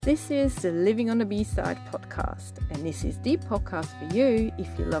This is the Living on the B-Side podcast, and this is the podcast for you if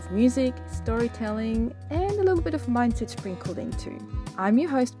you love music, storytelling, and a little bit of mindset sprinkled into. I'm your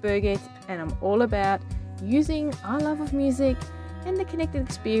host, Birgit, and I'm all about using our love of music and the connected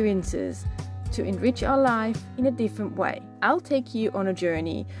experiences to enrich our life in a different way. I'll take you on a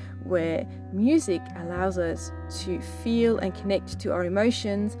journey where music allows us to feel and connect to our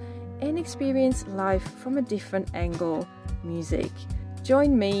emotions and experience life from a different angle. Music.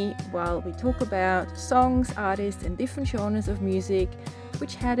 Join me while we talk about songs, artists, and different genres of music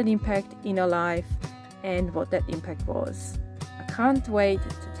which had an impact in our life and what that impact was. I can't wait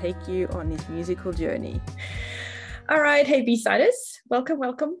to take you on this musical journey. All right, hey B-Siders,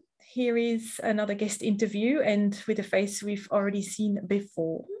 welcome. Here is another guest interview, and with a face we've already seen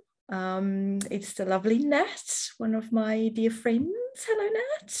before. It's the lovely Nat, one of my dear friends. Hello,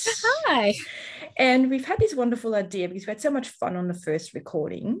 Nat. Hi. And we've had this wonderful idea because we had so much fun on the first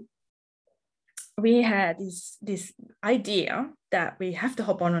recording. We had this idea that we have to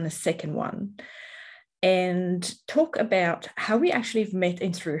hop on a second one and talk about how we actually met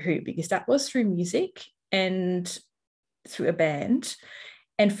and through who, because that was through music and through a band.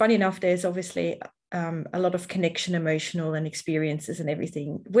 And funny enough, there's obviously a lot of connection, emotional and experiences and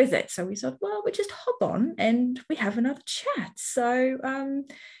everything with it. So we thought, well, we just hop on and we have another chat. So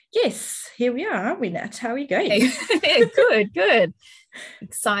yes, here we are, Nat. How are you going? Good.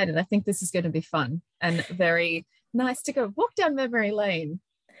 Excited. I think this is going to be fun and very nice to go walk down memory lane.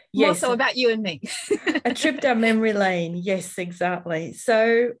 Yes. More so about you and me. A trip down memory lane. Yes, exactly.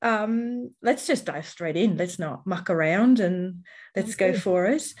 So let's just dive straight in. Let's not muck around and let's go for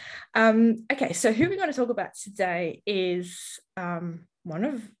it. Okay, so who we're going to talk about today is one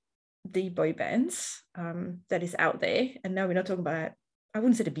of the boy bands that is out there. And no, we're not talking about, I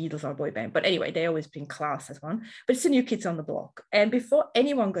wouldn't say the Beatles are a boy band, but anyway, they always been classed as one. But it's the New Kids on the Block. And before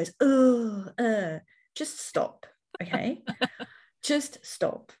anyone goes, just stop, okay? Just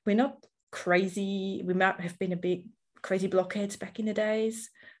stop. We're not crazy. We might have been a bit crazy blockheads back in the days,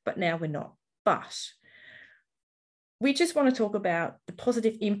 but now we're not. But we just want to talk about the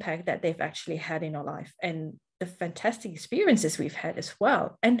positive impact that they've actually had in our life and the fantastic experiences we've had as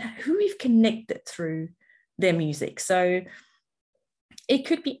well, and who we've connected through their music. So it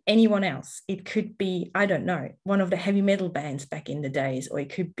could be anyone else. It could be, I don't know, one of the heavy metal bands back in the days, or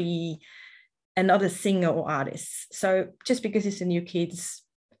it could be another singer or artist. So just because it's the New Kids,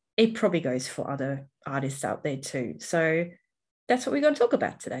 it probably goes for other artists out there too. So that's what we're going to talk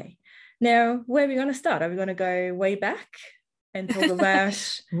about today. Now, where are we going to start? Are we going to go way back and talk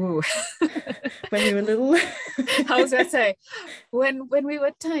about when we were little? I was going to say, when we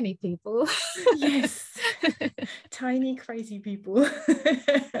were tiny people. Yes, tiny, crazy people.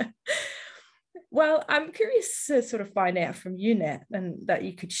 Well, I'm curious to sort of find out from you, Nat, and that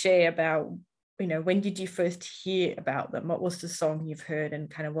you could share about, when did you first hear about them? What was the song you've heard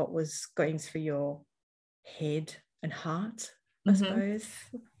and kind of what was going through your head and heart, I suppose?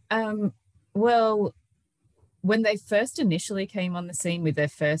 Well, when they first initially came on the scene with their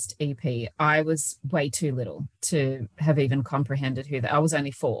first EP, I was way too little to have even comprehended who I was only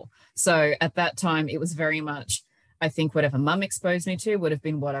 4. So at that time, it was very much, I think whatever mum exposed me to would have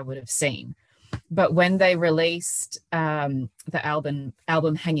been what I would have seen. But when they released the album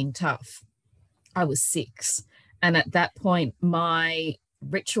Hanging Tough, I was 6. And at that point, my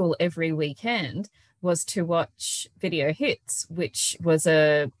ritual every weekend was to watch Video Hits, which was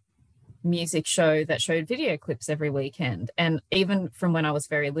a music show that showed video clips every weekend. And even from when I was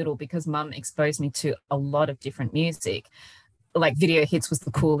very little, because mum exposed me to a lot of different music, like Video Hits was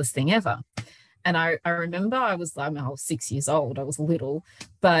the coolest thing ever. And I remember I was 6 years old, I was little,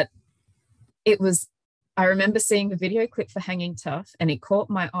 but I remember seeing the video clip for Hanging Tough, and it caught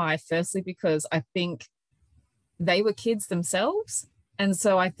my eye firstly because I think they were kids themselves. And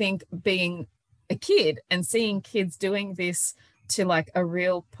so I think being a kid and seeing kids doing this to like a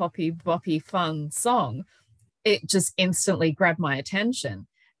real poppy, boppy, fun song, it just instantly grabbed my attention.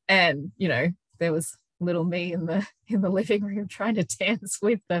 And, there was little me in the living room trying to dance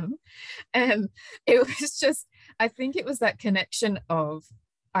with them. And it was just, I think it was that connection of,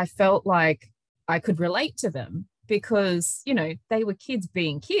 I felt like I could relate to them because, they were kids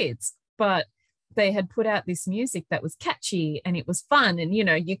being kids, but they had put out this music that was catchy and it was fun and,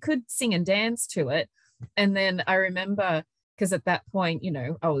 you could sing and dance to it. And then I remember, because at that point,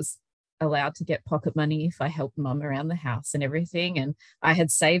 I was allowed to get pocket money if I helped mum around the house and everything. And I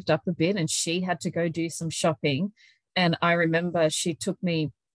had saved up a bit and she had to go do some shopping. And I remember she took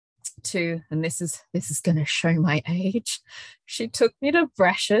me to, and this is going to show my age, she took me to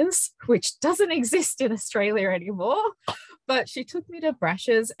Brash's, which doesn't exist in Australia anymore, but she took me to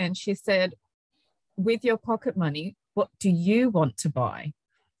Brash's and she said, with your pocket money, what do you want to buy?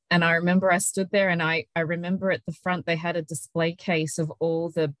 And I remember I stood there, and I remember at the front they had a display case of all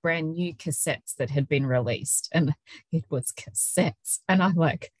the brand new cassettes that had been released, and it was cassettes. And I'm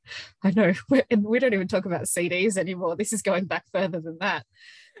like, I know, and we don't even talk about CDs anymore. This is going back further than that.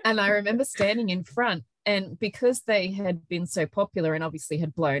 And I remember standing in front, and because they had been so popular and obviously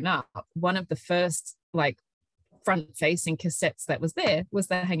had blown up, one of the first like front-facing cassettes that was there was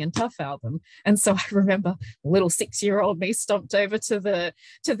the Hangin' Tough album. And so I remember little 6-year-old me stomped over to the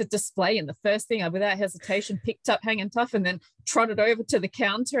display, and the first thing I, without hesitation, picked up Hangin' Tough and then trotted over to the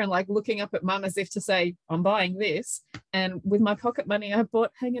counter and like looking up at mum as if to say, I'm buying this. And with my pocket money, I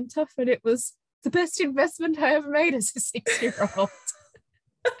bought Hangin' Tough, and it was the best investment I ever made as a 6-year-old.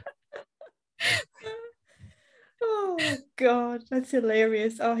 Oh God, that's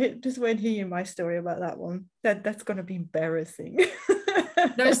hilarious. Just won't hear my story about that one. That's gonna be embarrassing.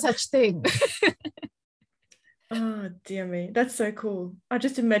 No such thing. Oh dear me, that's so cool. I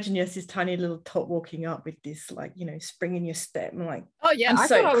just imagine you as this tiny little tot walking up with this, like, you know, spring in your step. I'm like, oh yeah, I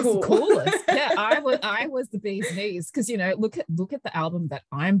thought I was the coolest. Yeah, I was the bee's knees, because, you know, look at the album that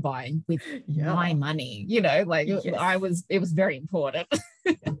I'm buying with my money. You know, like yes. It was very important.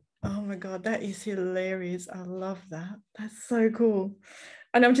 Oh my God, that is hilarious. I love that. That's so cool.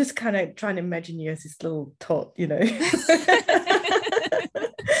 And I'm just kind of trying to imagine you as this little tot, you know.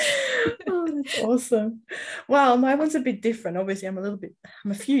 Oh, that's awesome. Well, mine was a bit different. Obviously, I'm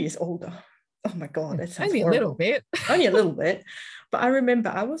a few years older. Oh my God, that sounds only horrible. A little bit. Only a little bit. But I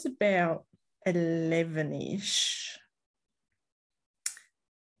remember I was about 11-ish.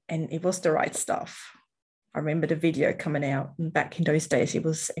 And it was The Right Stuff. I remember the video coming out, and back in those days, it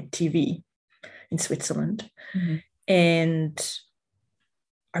was MTV in Switzerland. Mm-hmm. And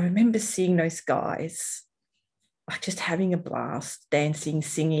I remember seeing those guys like just having a blast, dancing,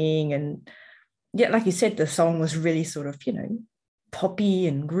 singing. And yeah, like you said, the song was really sort of, you know, poppy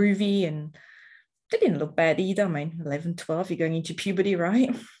and groovy, and they didn't look bad either. I mean, 11, 12, you're going into puberty,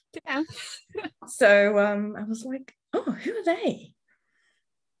 right? Yeah. So I was like, oh, who are they?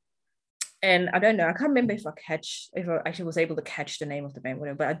 And I don't know, I can't remember if I actually was able to catch the name of the band,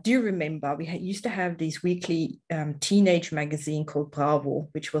 whatever, but I do remember we used to have this weekly teenage magazine called Bravo,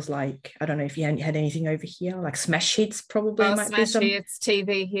 which was like, I don't know if you had anything over here, like Smash Hits probably. Smash Hits,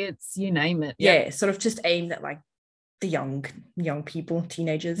 TV hits, you name it. Yep. Yeah, sort of just aimed at like the young people,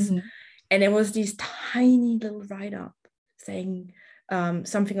 teenagers. Mm-hmm. And there was this tiny little write-up saying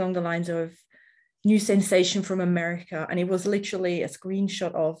something along the lines of, new sensation from America, and it was literally a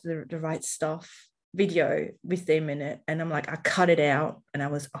screenshot of the Right Stuff video with them in it, and I'm like, I cut it out, and I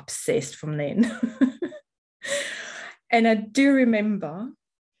was obsessed from then. And I do remember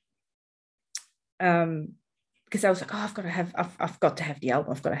because I was like, oh, I've got to have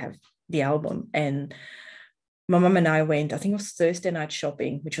the album. And my mum and I went, I think it was Thursday night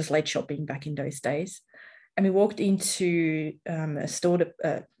shopping, which was late shopping back in those days, and we walked into a store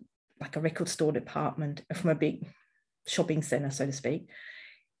like a record store department from a big shopping center, so to speak.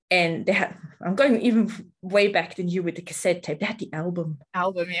 And they had, I'm going even way back than you with the cassette tape. They had the album.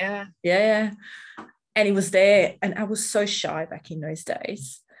 Yeah. Yeah. And it was there. And I was so shy back in those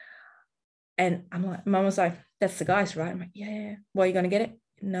days. And I'm like, Mum was like, that's the guys, right? I'm like, yeah. Well, are you going to get it?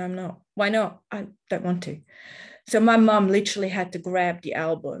 No, I'm not. Why not? I don't want to. So my mum literally had to grab the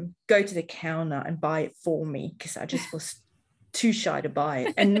album, go to the counter and buy it for me, because I just was too shy to buy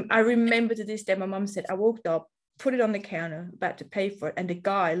it. And I remember to this day, my mum said, I walked up, put it on the counter, about to pay for it, and the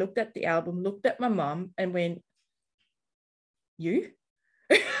guy looked at the album, looked at my mum and went, you?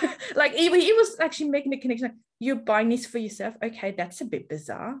 Like he was actually making the connection, like, you're buying this for yourself? Okay, that's a bit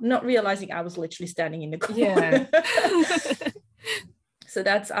bizarre. Not realizing I was literally standing in the corner. Yeah. So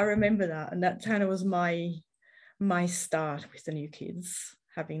I remember that, and that kind of was my start with the New Kids,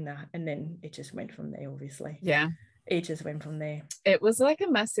 having that, and then it just went from there, obviously. Yeah. It just went from there. It was like a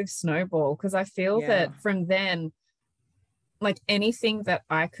massive snowball, because I feel that from then, like anything that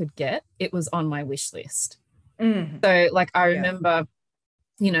I could get, it was on my wish list. Mm-hmm. So like I remember,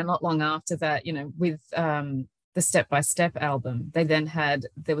 you know, not long after that, you know, with the Step by Step album, there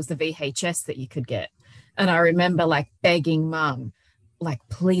was the VHS that you could get. And I remember like begging Mum, like,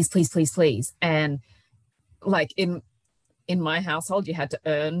 please, please, please, please. And like in my household, you had to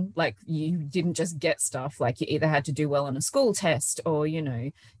earn, like you didn't just get stuff, like you either had to do well on a school test, or, you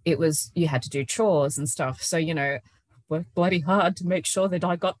know, you had to do chores and stuff. So, you know, worked bloody hard to make sure that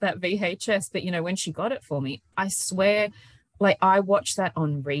I got that VHS. But, you know, when she got it for me, I swear like I watched that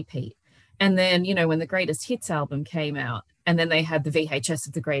on repeat. And then, you know, when the Greatest Hits album came out, and then they had the VHS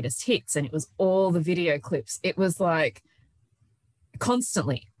of the Greatest Hits, and it was all the video clips. It was like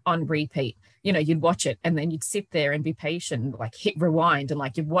constantly on repeat. You know, you'd watch it and then you'd sit there and be patient, like hit rewind, and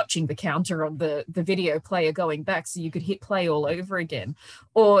like you're watching the counter on the video player going back so you could hit play all over again.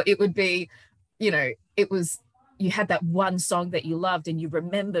 Or it would be, you know, it was, you had that one song that you loved and you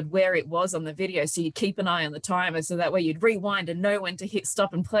remembered where it was on the video, so you keep an eye on the timer so that way you'd rewind and know when to hit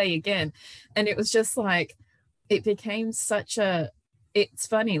stop and play again. And it was just like, it became such a, it's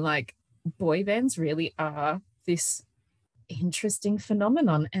funny, like boy bands really are this interesting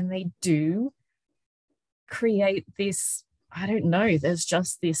phenomenon, and they do create this, I don't know, there's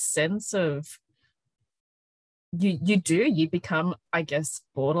just this sense of you become, I guess,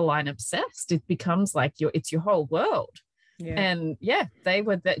 borderline obsessed. It becomes like it's your whole world. Yeah. And yeah, they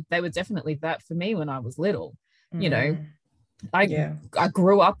were definitely that for me when I was little. You know, I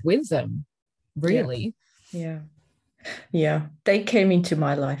grew up with them, really. Yeah, they came into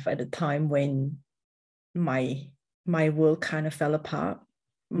my life at a time when my world kind of fell apart.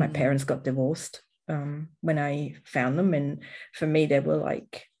 My parents got divorced when I found them, and for me they were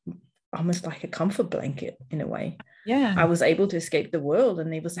like almost like a comfort blanket in a way. Yeah, I was able to escape the world,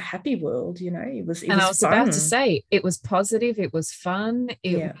 and it was a happy world, you know. It was and I was fun. About to say, it was positive, it was fun,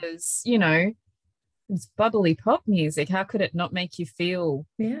 it was, you know, it's bubbly pop music. How could it not make you feel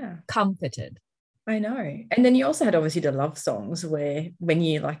comforted? I know. And then you also had obviously the love songs where when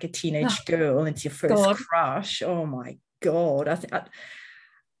you're like a teenage girl and it's your first crush, oh my God.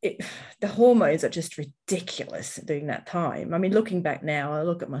 The hormones are just ridiculous during that time. I mean, looking back now, I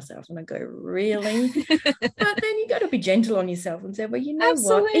look at myself and I go, really? But then you got to be gentle on yourself and say, well, you know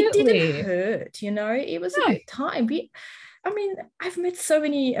what? It didn't hurt, you know? It was a good time. I mean, I've met so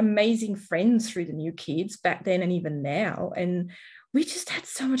many amazing friends through the New Kids back then and even now. And we just had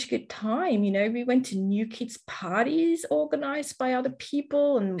so much good time, you know. We went to New Kids parties organized by other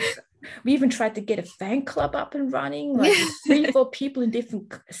people, and we even tried to get a fan club up and running, like 3-4 people in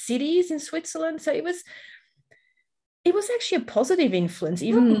different cities in Switzerland. So it was actually a positive influence,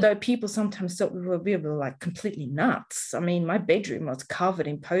 even though people sometimes thought we were like completely nuts. I mean, my bedroom was covered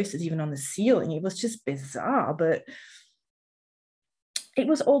in posters, even on the ceiling. It was just bizarre, but it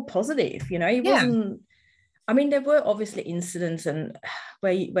was all positive, you know. It wasn't. I mean, there were obviously incidents and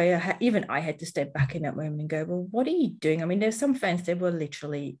where even I had to step back in that moment and go, well, what are you doing? I mean, there's some fans that were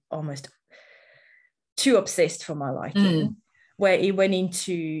literally almost too obsessed for my liking, where it went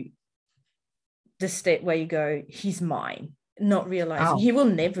into the step where you go, he's mine, not realizing he will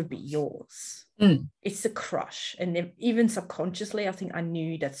never be yours. It's a crush. And even subconsciously, I think I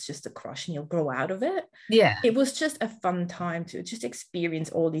knew that's just a crush and you'll grow out of it. Yeah. It was just a fun time to just experience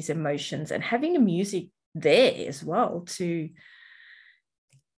all these emotions, and having the music there as well to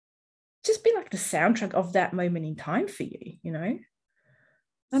just be like the soundtrack of that moment in time for you, you know.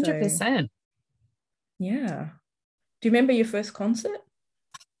 100%. Yeah. Do you remember your first concert?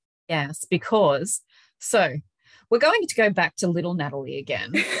 Yes, because we're going to go back to little Natalie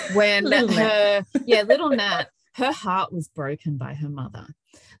again. When little Nat, her heart was broken by her mother.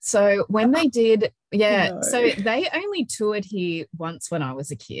 So when they did, so they only toured here once when I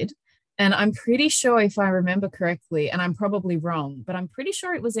was a kid. And I'm pretty sure, if I remember correctly, and I'm probably wrong, but I'm pretty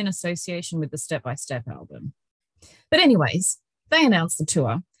sure it was in association with the Step by Step album. But anyways, they announced the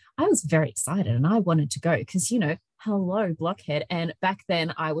tour. I was very excited and I wanted to go because, you know, hello, Blockhead. And back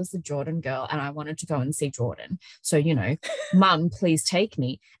then I was the Jordan girl and I wanted to go and see Jordan. So, you know, Mum, please take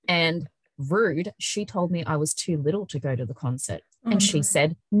me. And rude, she told me I was too little to go to the concert. And she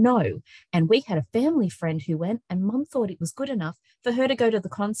said no. And we had a family friend who went, and Mum thought it was good enough for her to go to the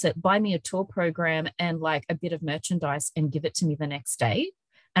concert, buy me a tour program and like a bit of merchandise and give it to me the next day.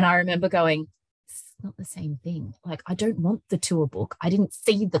 And I remember going, it's not the same thing. Like, I don't want the tour book. I didn't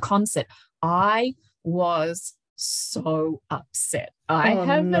see the concert. I was so upset. I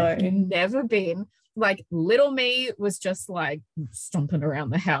have never been like, little me was just like stomping around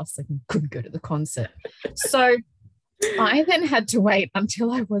the house and couldn't go to the concert. So I then had to wait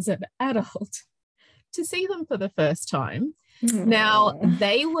until I was an adult to see them for the first time. Now,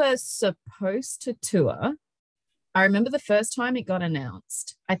 they were supposed to tour. I remember the first time it got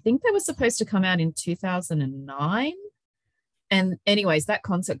announced. I think they were supposed to come out in 2009. And anyways, that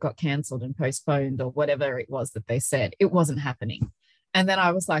concert got cancelled and postponed or whatever it was that they said. It wasn't happening. And then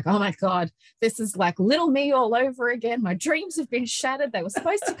I was like, oh my God, this is like little me all over again. My dreams have been shattered. They were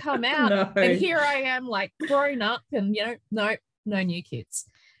supposed to come out. And here I am like grown up and, you know, no New Kids.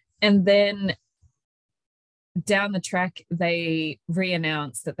 And then down the track, they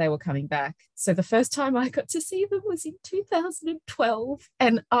re-announced that they were coming back. So the first time I got to see them was in 2012.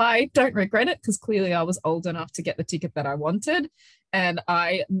 And I don't regret it because clearly I was old enough to get the ticket that I wanted. And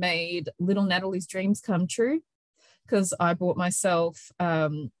I made little Natalie's dreams come true because I bought myself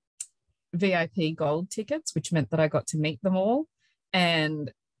VIP gold tickets, which meant that I got to meet them all.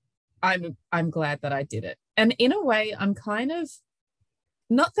 And I'm glad that I did it. And in a way, I'm kind of,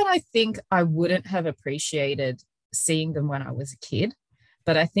 not that I think I wouldn't have appreciated seeing them when I was a kid,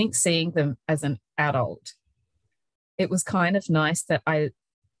 but I think seeing them as an adult, it was kind of nice that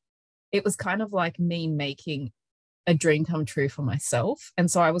it was kind of like me making a dream come true for myself. And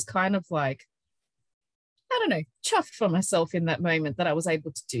so I was kind of like, I don't know, chuffed for myself in that moment that I was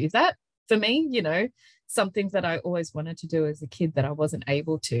able to do that. For me, something that I always wanted to do as a kid that I wasn't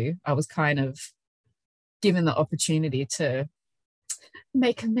able to, I was kind of given the opportunity to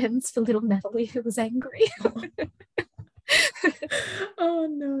make amends for little Natalie who was angry. Oh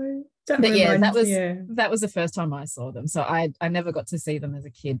no. But yeah, that was the first time I saw them. So I never got to see them as a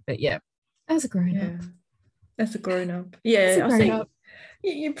kid. But yeah, as a grown up. As a grown up. Yeah, I think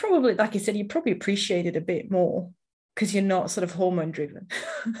you probably, like you said, you probably appreciate it a bit more because you're not sort of hormone driven.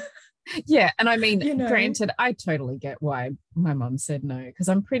 Yeah, and I mean, granted, I totally get why my mum said no, because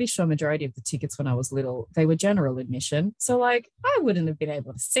I'm pretty sure majority of the tickets when I was little, they were general admission. So like I wouldn't have been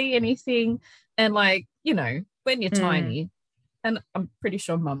able to see anything. And like, when you're tiny, and I'm pretty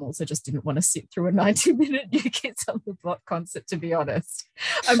sure mum also just didn't want to sit through a 90-minute New Kids on the Block concert, to be honest.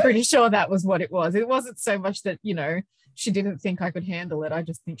 I'm pretty sure that was what it was. It wasn't so much that, she didn't think I could handle it. I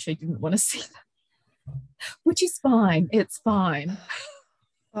just think she didn't want to see that, which is fine. It's fine.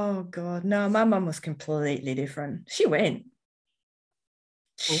 Oh God, no, my mum was completely different. She went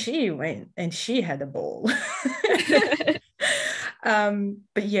and she had a ball.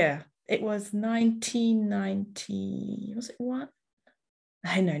 But yeah, it was 1990, was it what?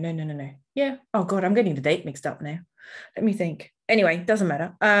 No. Yeah. Oh God, I'm getting the date mixed up now. Let me think. Anyway, doesn't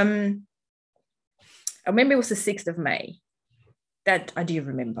matter. I remember it was the 6th of May. That I do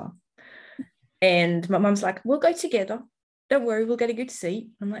remember. And my mum's like, we'll go together. Don't worry, we'll get a good seat.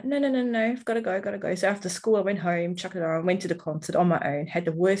 I'm like, no, I've got to go. So after school, I went home, chucked it on, went to the concert on my own, had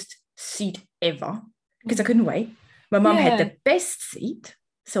the worst seat ever because I couldn't wait. My mum had the best seat,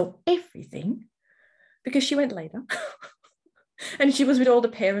 saw everything because she went later. And she was with all the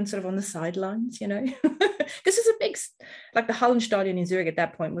parents sort of on the sidelines, This is a big, like the Hallenstadion in Zurich at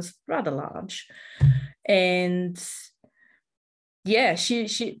that point was rather large. And yeah, she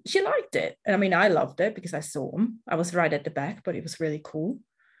liked it. I mean, I loved it because I saw him. I was right at the back, but it was really cool.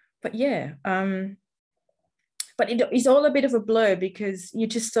 But yeah, but it's all a bit of a blur because you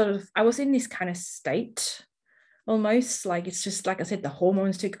just sort of, I was in this kind of state almost, like it's just, like I said, the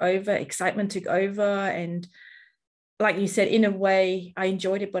hormones took over, excitement took over. And like you said, in a way, I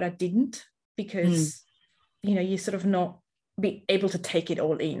enjoyed it, but I didn't because, you sort of not be able to take it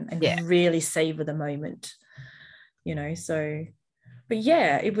all in and really savor the moment, so... But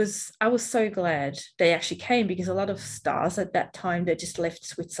yeah, I was so glad they actually came because a lot of stars at that time, they just left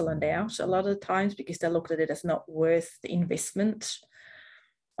Switzerland out a lot of the times because they looked at it as not worth the investment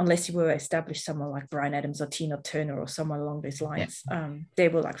unless you were established somewhere like Bryan Adams or Tina Turner or someone along those lines. They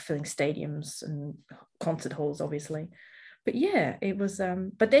were like filling stadiums and concert halls, obviously. But yeah, it was,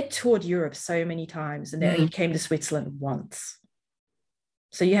 but they toured Europe so many times and they only came to Switzerland once.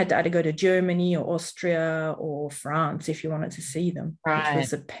 So you had to either go to Germany or Austria or France if you wanted to see them, which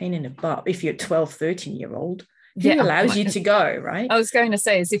was a pain in the butt if you're a 12, 13-year-old. Who allows you to go, right? I was going to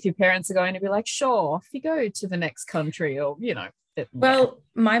say, as if your parents are going to be like, sure, off you go to the next country or, Well,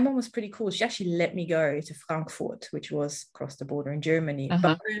 my mom was pretty cool. She actually let me go to Frankfurt, which was across the border in Germany.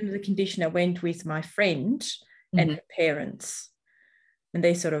 But under the condition, I went with my friend and her parents, and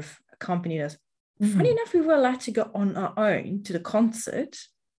they sort of accompanied us. Funny enough, we were allowed to go on our own to the concert.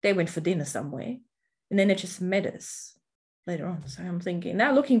 They went for dinner somewhere, and then they just met us later on. So I'm thinking,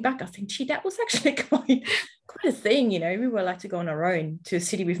 now looking back, I think, gee, that was actually quite a thing, We were allowed to go on our own to a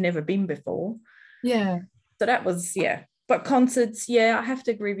city we've never been before. Yeah. So that was, But concerts, I have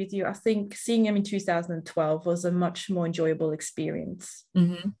to agree with you. I think seeing them in 2012 was a much more enjoyable experience.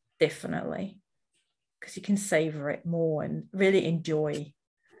 Definitely. Because you can savor it more and really enjoy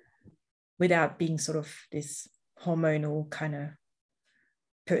without being sort of this hormonal kind of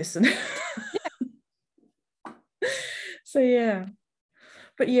person. So yeah.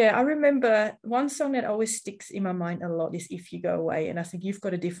 But yeah, I remember one song that always sticks in my mind a lot is If You Go Away. And I think you've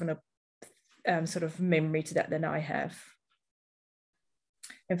got a different sort of memory to that than I have.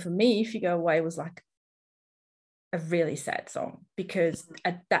 And for me, If You Go Away was like a really sad song, because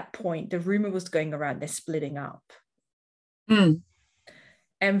at that point the rumor was going around they're splitting up. And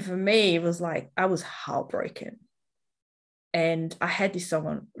for me, it was like I was heartbroken. And I had this song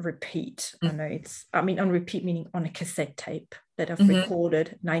on repeat. I know on repeat, meaning on a cassette tape that I've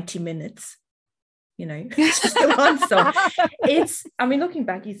recorded 90 minutes. It's just the one song. Looking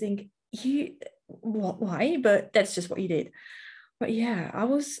back, you think, why? But that's just what you did. But yeah, I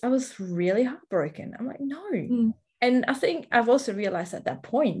was really heartbroken. I'm like, no. And I think I've also realized at that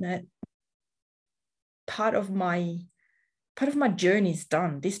point that part of my journey is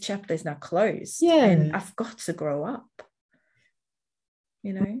done. This chapter is now closed. Yeah. And I've got to grow up.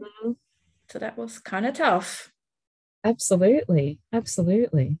 So that was kind of tough. Absolutely.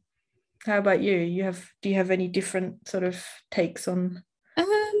 How about you? Do you have any different sort of takes on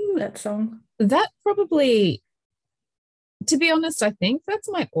that song? That probably, to be honest, I think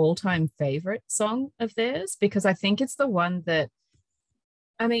that's my all-time favorite song of theirs, because I think it's the one that,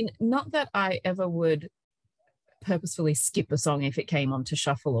 not that I ever would purposefully skip a song if it came on to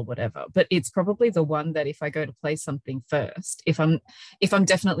shuffle or whatever, but it's probably the one that if I go to play something first, if I'm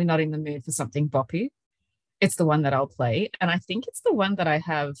definitely not in the mood for something boppy, it's the one that I'll play. And I think it's the one that I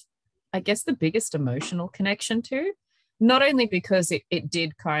have, I guess, the biggest emotional connection to, not only because it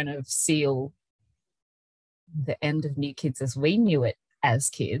did kind of seal the end of New Kids as we knew it as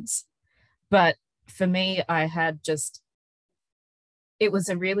kids, but for me, it was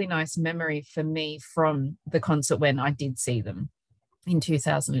a really nice memory for me from the concert when I did see them in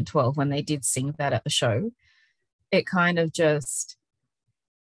 2012, when they did sing that at the show. It kind of just,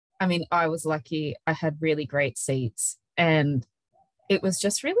 I was lucky. I had really great seats, and it was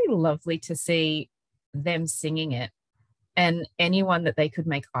just really lovely to see them singing it, and anyone that they could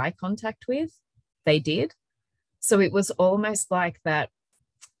make eye contact with, they did. So it was almost like that,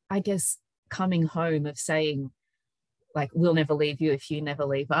 I guess, coming home of saying, like, we'll never leave you if you never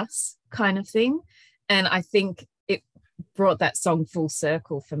leave us, kind of thing. And I think it brought that song full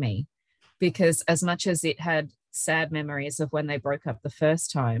circle for me, because as much as it had sad memories of when they broke up the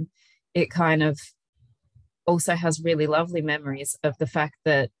first time, it kind of also has really lovely memories of the fact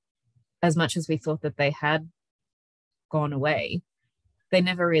that as much as we thought that they had gone away, they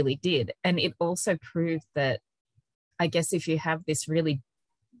never really did. And it also proved that, I guess, if you have this really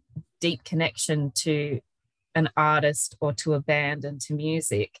deep connection to an artist or to a band and to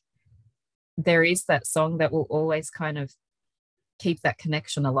music, there is that song that will always kind of keep that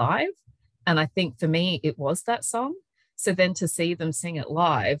connection alive. And I think for me, it was that song. So then to see them sing it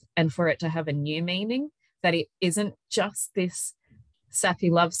live and for it to have a new meaning, that it isn't just this sappy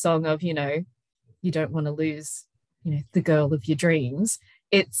love song of, you don't want to lose, the girl of your dreams.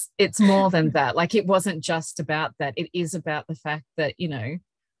 It's more than that. Like, it wasn't just about that. It is about the fact that,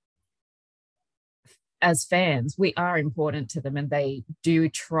 as fans, we are important to them, and they do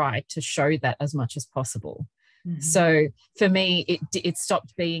try to show that as much as possible. So for me, it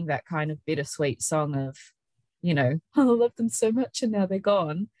stopped being that kind of bittersweet song of, I love them so much and now they're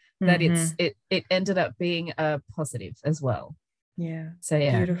gone, that it ended up being a positive as well. Yeah. So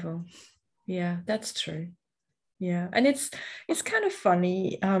yeah. Beautiful. Yeah, that's true. Yeah. And it's kind of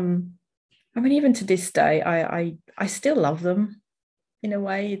funny. Even to this day, I still love them. In a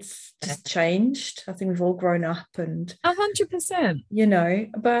way, it's just changed. I think we've all grown up, and 100%,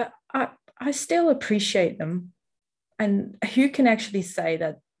 but I still appreciate them. And who can actually say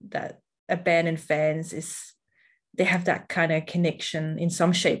that a band and fans they have that kind of connection in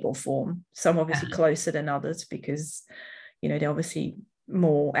some shape or form? Some obviously closer than others, because they're obviously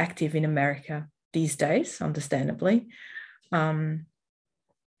more active in America these days, understandably. But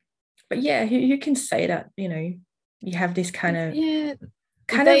yeah, who can say that you have this kind of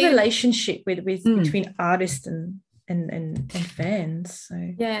relationship with between artists and fans.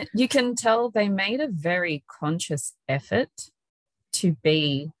 So yeah, you can tell they made a very conscious effort to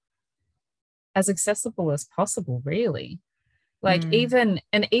be as accessible as possible, really. Like even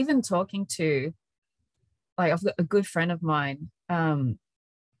talking to, like, I've got a good friend of mine,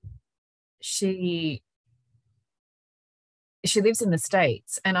 she lives in the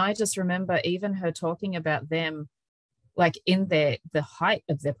States, and I just remember even her talking about them, like, in the height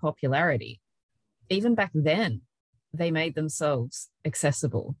of their popularity. Even back then, they made themselves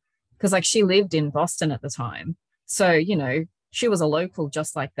accessible, because, like, she lived in Boston at the time, so she was a local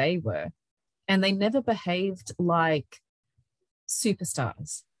just like they were, and they never behaved like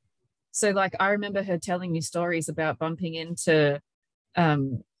superstars. So, like, I remember her telling me stories about bumping into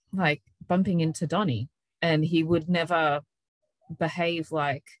Donnie, and he would never behave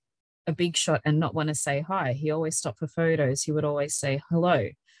like a big shot and not want to say hi. He always stopped for photos. He would always say hello.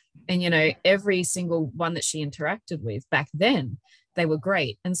 And, every single one that she interacted with back then, they were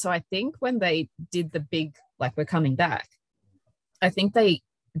great. And so I think when they did the big, like, we're coming back, I think they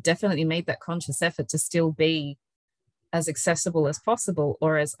definitely made that conscious effort to still be as accessible as possible,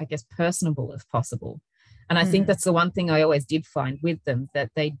 or as, I guess, personable as possible. And I think that's the one thing I always did find with them,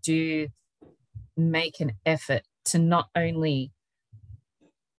 that they do make an effort to not only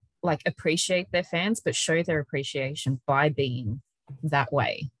like appreciate their fans, but show their appreciation by being that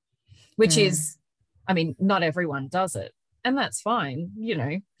way, which is, I mean, not everyone does it. And that's fine,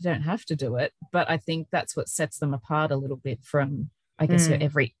 you don't have to do it. But I think that's what sets them apart a little bit from, I guess, your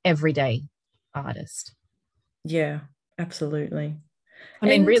everyday artist. Yeah, absolutely. I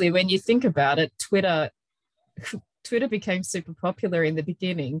mean, really, when you think about it, Twitter became super popular in the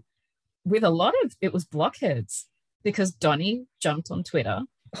beginning with a lot of, it was blockheads, because Donny jumped on Twitter,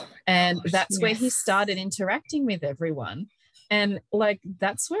 and that's where he started interacting with everyone. And like,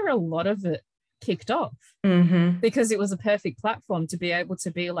 that's where a lot of it kicked off, because it was a perfect platform to be able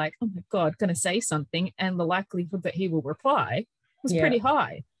to be like, oh my God, going to say something, and the likelihood that he will reply was pretty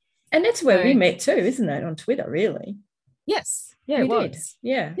high. And that's where we met too, isn't it? On Twitter, really. Yes. Yeah, it was.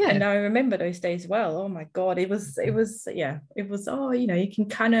 Yeah. And I remember those days well. Oh my God. It was, oh, you can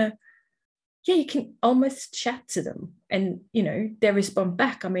kind of, you can almost chat to them, and, they respond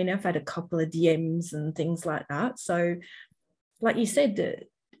back. I mean, I've had a couple of DMs and things like that. So like you said,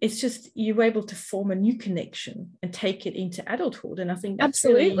 it's just you're able to form a new connection and take it into adulthood. And I think that's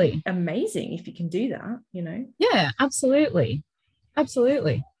really amazing if you can do that, Yeah, absolutely.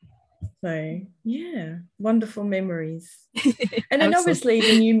 Absolutely. So yeah, wonderful memories. And then obviously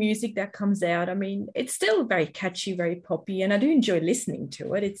the new music that comes out, I mean, it's still very catchy, very poppy, and I do enjoy listening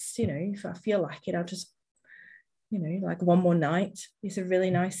to it. It's, if I feel like it, I'll just, like One More Night is a really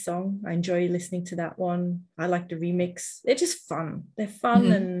nice song. I enjoy listening to that one. I like the remix. They're just fun. They're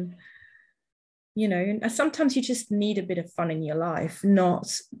fun. And and sometimes you just need a bit of fun in your life,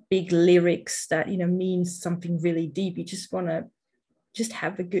 not big lyrics that means something really deep. You just want to just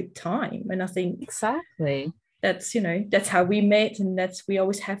have a good time. And I think exactly that's that's how we met, and we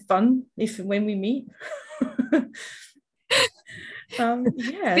always have fun when we meet.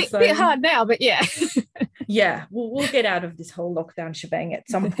 Bit hard now, but yeah. Yeah, we'll get out of this whole lockdown shebang at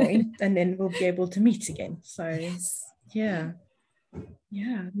some point, and then we'll be able to meet again. So yeah,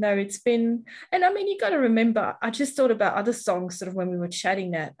 no, it's been, and I mean, you got to remember, I just thought about other songs sort of when we were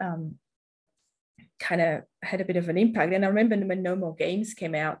chatting that kind of had a bit of an impact. And I remember when No More Games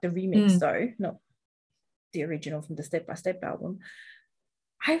came out, the remix though, not the original from the Step by Step album,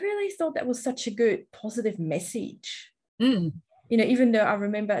 I really thought that was such a good positive message. Even though I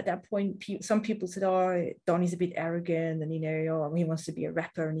remember at that point some people said, oh, Donny's a bit arrogant, and oh, he wants to be a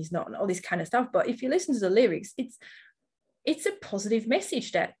rapper and he's not, and all this kind of stuff. But if you listen to the lyrics, it's a positive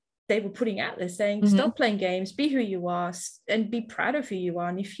message that they were putting out there, saying stop playing games, be who you are, and be proud of who you are.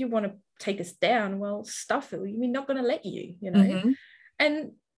 And if you want to take us down, well, stuff it. We're not going to let you,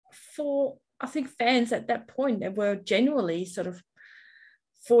 And for, I think, fans at that point, they were genuinely sort of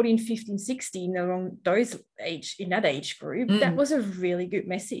 14, 15, 16, along those in that age group, that was a really good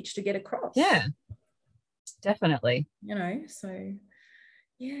message to get across. Yeah, definitely. So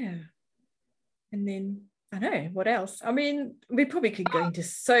yeah. And then I know what else. I mean, we probably could go into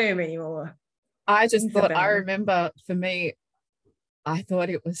so many more. I just thought, I remember for me, I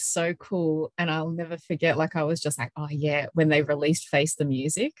thought it was so cool, and I'll never forget, like, I was just like, oh yeah, when they released Face the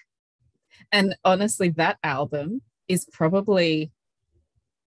Music. And honestly, that album is probably,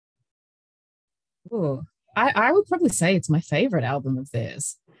 I would probably say it's my favorite album of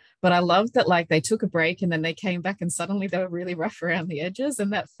theirs. But I love that, like, they took a break and then they came back and suddenly they were really rough around the edges.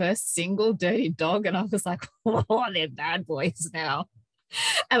 And that first single, Dirty Dog, and I was like, oh, they're bad boys now.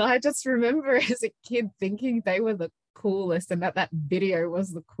 And I just remember as a kid thinking they were the coolest, and that video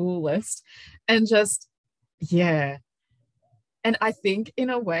was the coolest. And just, yeah. And I think in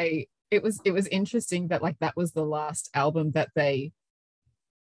a way it was interesting that, like, that was the last album that they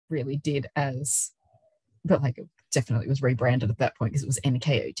really did but like, it definitely was rebranded at that point because it was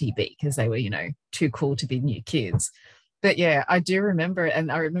NKOTB, because they were, too cool to be new kids. But yeah, I do remember it,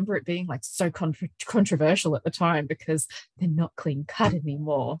 and I remember it being like so controversial at the time because they're not clean cut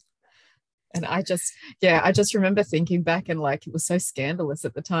anymore. And I just remember thinking back, and like, it was so scandalous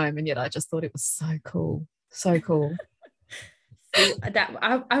at the time, and yet I just thought it was so cool. That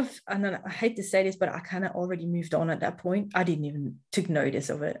I hate to say this, but I kind of already moved on at that point. I didn't even took notice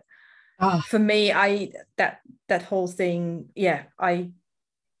of it. For me, that whole thing, I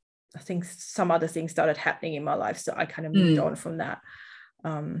think some other things started happening in my life, so I kind of moved on from that.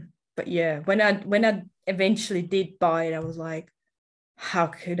 But yeah, when I eventually did buy it, I was like, how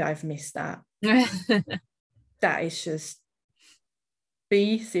could I've missed that? That is just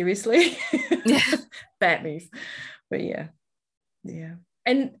seriously bad move. But yeah.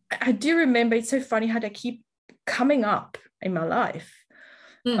 And I do remember, it's so funny how they keep coming up in my life.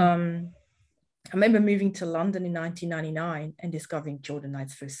 I remember moving to London in 1999 and discovering Jordan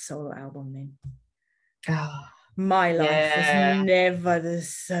Knight's first solo album then. My life was never the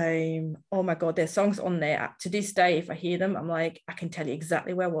same. Oh my God, there's songs on there. To this day, if I hear them, I'm like, I can tell you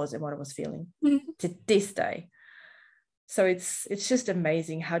exactly where I was and what I was feeling to this day. So it's just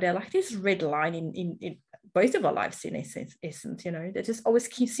amazing how they're like this red line in both of our lives in essence, you know, they just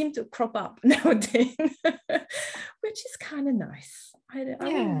always seem to crop up now and then, which is kind of nice. I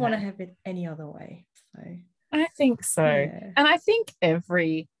wouldn't want to have it any other way. So I think so. Yeah. And I think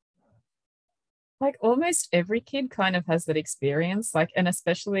almost every kid kind of has that experience, like, and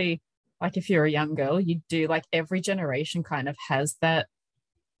especially like if you're a young girl, you do, like, every generation kind of has that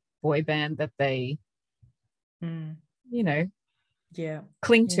boy band that they, you know,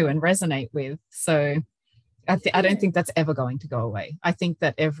 cling to and resonate with. So I don't think that's ever going to go away. I think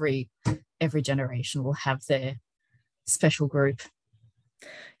that every generation will have their special group.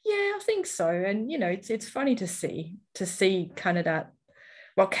 Yeah, I think so. And, you know, it's funny to see kind of that,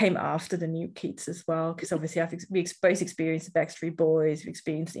 what came after the New Kids as well, because obviously we both experienced the Backstreet Boys, we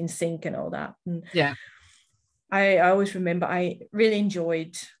experienced NSYNC and all that. And I always remember I really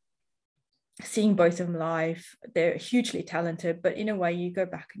enjoyed seeing both of them live. They're hugely talented, but in a way you go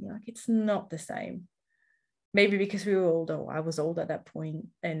back and you're like, it's not the same. Maybe because we were older, I was old at that point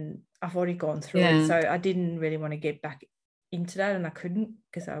and I've already gone through it. So I didn't really want to get back into that, and I couldn't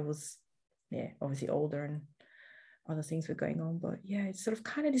because I was, obviously older and other things were going on. But it's sort of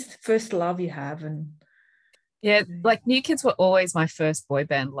kind of this first love you have. And like New Kids were always my first boy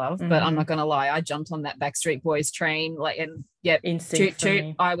band love, but I'm not gonna lie, I jumped on that Backstreet Boys train, like, and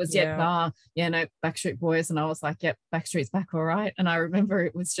toot, I was Backstreet Boys, and I was like, Backstreet's back, all right. And I remember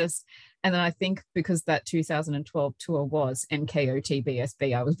it was just, and then I think because that 2012 tour was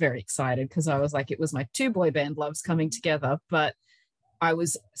NKOTBSB, I was very excited because I was like, it was my two boy band loves coming together, but I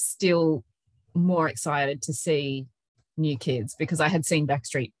was still more excited to see New Kids because I had seen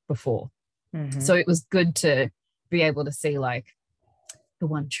Backstreet before. So it was good to be able to see, like, the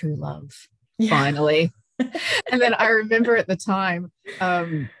one true love finally. And then I remember at the time,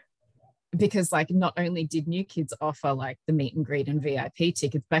 because, like, not only did New Kids offer, like, the meet and greet and VIP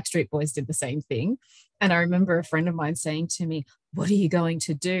tickets, Backstreet Boys did the same thing. And I remember a friend of mine saying to me, what are you going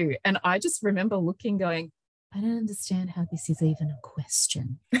to do? And I just remember looking, going, I don't understand how this is even a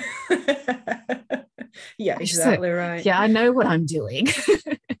question. Exactly right. Yeah, I know what I'm doing.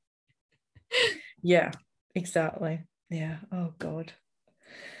 Yeah, exactly. Yeah. Oh God.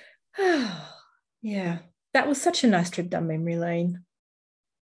 Yeah. That was such a nice trip down memory lane.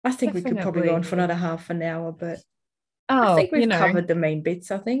 I think we could probably go on for another half an hour, but I think we've covered the main bits,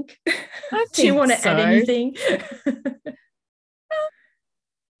 I think. Do you want to add anything?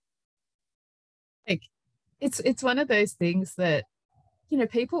 Like, it's one of those things that, you know,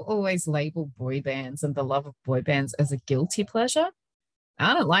 people always label boy bands and the love of boy bands as a guilty pleasure.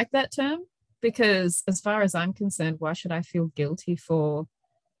 I don't like that term, because as far as I'm concerned, why should I feel guilty for,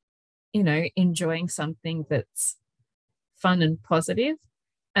 you know, enjoying something that's fun and positive?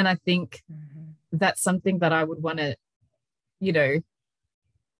 And I think that's something that I would want to, you know,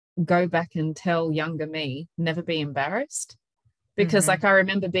 go back and tell younger me, never be embarrassed. Because like, I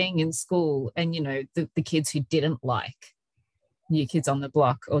remember being in school and, you know, the kids who didn't like New Kids on the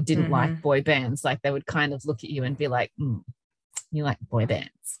Block or didn't like boy bands, like, they would kind of look at you and be like, you like boy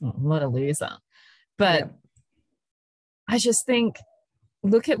bands, what a loser. But I just think,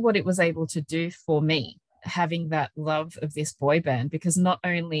 look at what it was able to do for me, having that love of this boy band, because not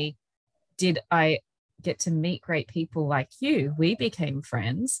only did I get to meet great people like you, we became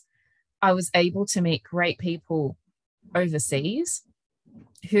friends, I was able to meet great people overseas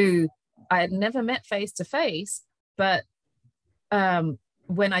who I had never met face to face, but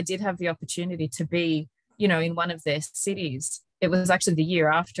when I did have the opportunity to be, you know, in one of their cities, it was actually the year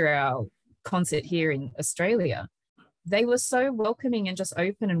after our concert here in Australia, they were so welcoming and just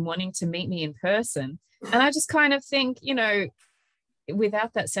open and wanting to meet me in person. And I just kind of think, you know,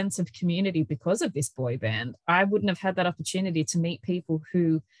 without that sense of community because of this boy band, I wouldn't have had that opportunity to meet people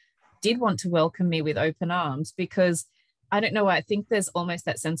who did want to welcome me with open arms, because I don't know, I think there's almost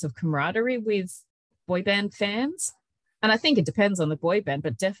that sense of camaraderie with boy band fans. And I think it depends on the boy band,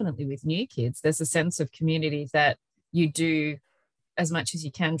 but definitely with New Kids, there's a sense of community that you do, as much as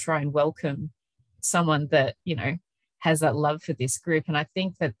you can, try and welcome someone that, you know, has that love for this group. And I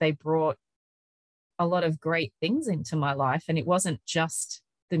think that they brought a lot of great things into my life. And it wasn't just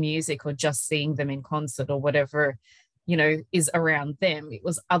the music or just seeing them in concert or whatever, is around them. It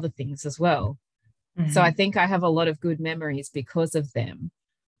was other things as well. Mm-hmm. So I think I have a lot of good memories because of them.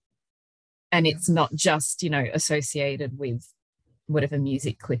 And it's not just, associated with whatever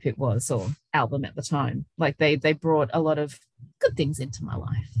music clip it was or album at the time. Like they brought a lot of good things into my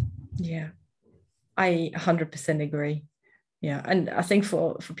life. Yeah, I 100% agree. Yeah, and I think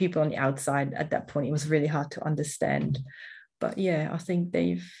for people on the outside at that point, it was really hard to understand. But yeah, I think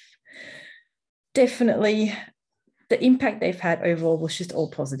they've definitely, the impact they've had overall was just all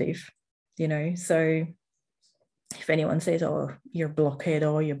positive, So if anyone says, oh, you're a blockhead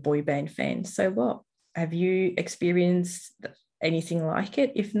or you're a boy band fan, so what? Have you experienced anything like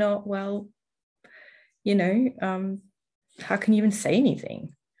it? If not, well, how can you even say anything?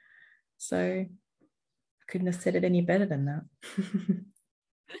 So I couldn't have said it any better than that.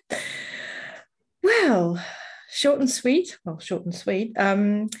 Well, short and sweet.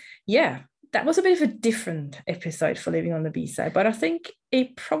 Yeah, that was a bit of a different episode for Living on the B-Side, but I think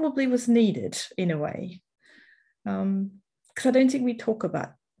it probably was needed in a way. Because I don't think we talk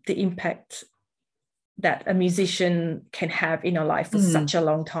about the impact that a musician can have in our life for such a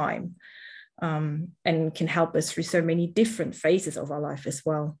long time, and can help us through so many different phases of our life as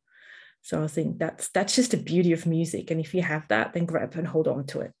well. So I think that's just the beauty of music. And if you have that, then grab and hold on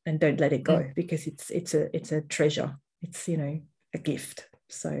to it and don't let it go, because it's a treasure. It's, a gift.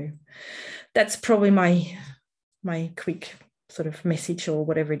 So that's probably my quick sort of message or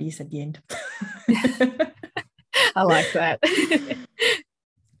whatever it is at the end. I like that.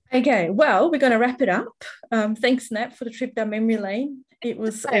 Okay, well, we're going to wrap it up. Thanks, Nat, for the trip down memory lane. It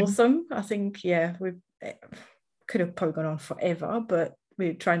was awesome. I think, we could have probably gone on forever, but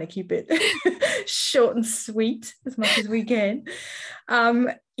we're trying to keep it short and sweet as much as we can.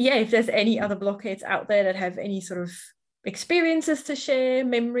 If there's any other blockheads out there that have any sort of experiences to share,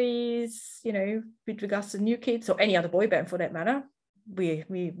 memories, with regards to New Kids or any other boy band for that matter, we're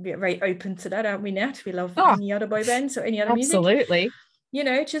very open to that, aren't we, Nat? We love any other boy bands or any other music. Absolutely.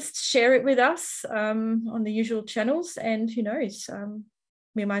 Just share it with us on the usual channels, and who knows,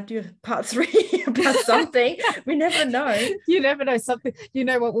 we might do part 3 about something. We never know. You never know something. You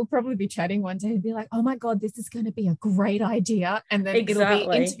know what? We'll probably be chatting one day and be like, oh my God, this is going to be a great idea. And then it'll be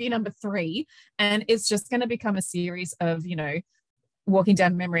interview number 3. And it's just going to become a series of, walking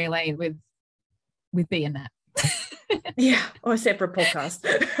down memory lane with B and Nat. Yeah, or a separate podcast.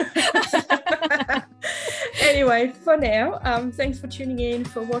 Anyway, for now, thanks for tuning in,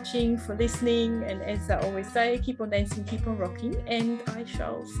 for watching, for listening, and as I always say, keep on dancing, keep on rocking, and I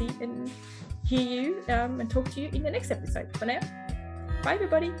shall see and hear you and talk to you in the next episode. For now, bye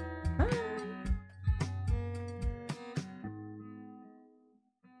everybody.